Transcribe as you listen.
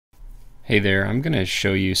Hey there, I'm going to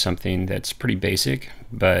show you something that's pretty basic,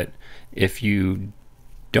 but if you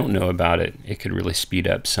don't know about it, it could really speed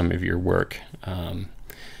up some of your work.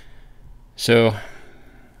 So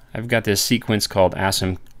I've got this sequence called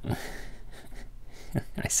Awesome.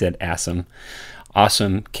 I said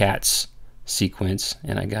Awesome Cats sequence,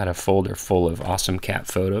 and I got a folder full of awesome cat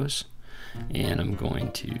photos, and I'm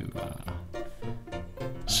going to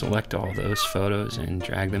select all those photos and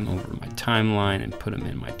drag them over my timeline and put them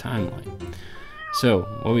in my timeline. So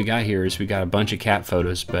what we got here is we got a bunch of cat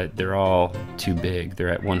photos, but they're all too big. They're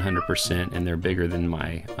at 100% and they're bigger than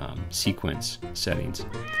my sequence settings.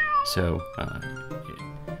 So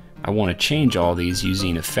I want to change all these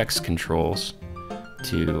using effects controls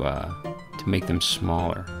to make them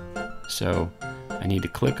smaller. So I need to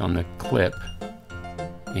click on the clip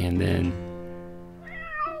and then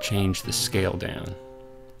change the scale down.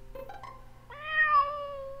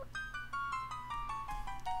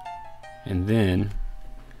 And then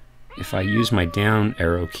if I use my down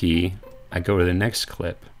arrow key, I go to the next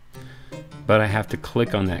clip, but I have to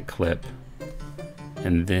click on that clip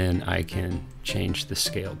and then I can change the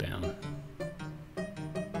scale down.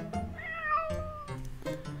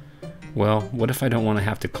 Well, what if I don't want to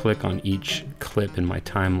have to click on each clip in my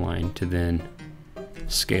timeline to then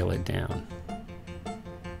scale it down?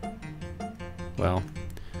 Well,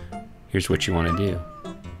 here's what you want to do.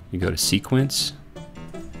 You go to Sequence,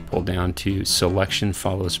 pull down to Selection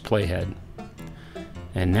Follows Playhead.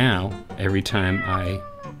 And now, every time I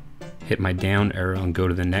hit my down arrow and go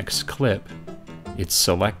to the next clip, it's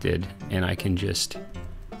selected and I can just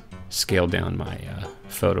scale down my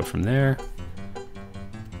photo from there.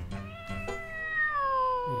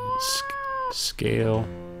 Scale.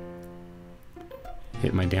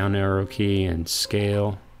 Hit my down arrow key and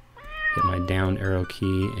scale. Hit my down arrow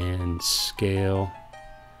key and scale.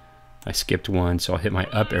 I skipped one, so I'll hit my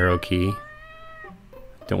up arrow key.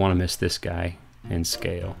 Don't want to miss this guy, and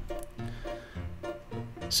scale.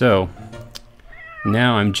 So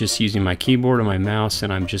now I'm just using my keyboard and my mouse,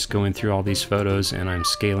 and I'm just going through all these photos and I'm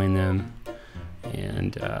scaling them,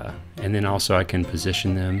 and then also I can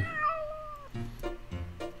position them,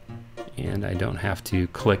 and I don't have to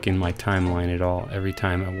click in my timeline at all every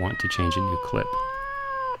time I want to change a new clip.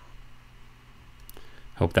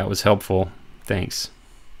 Hope that was helpful. Thanks.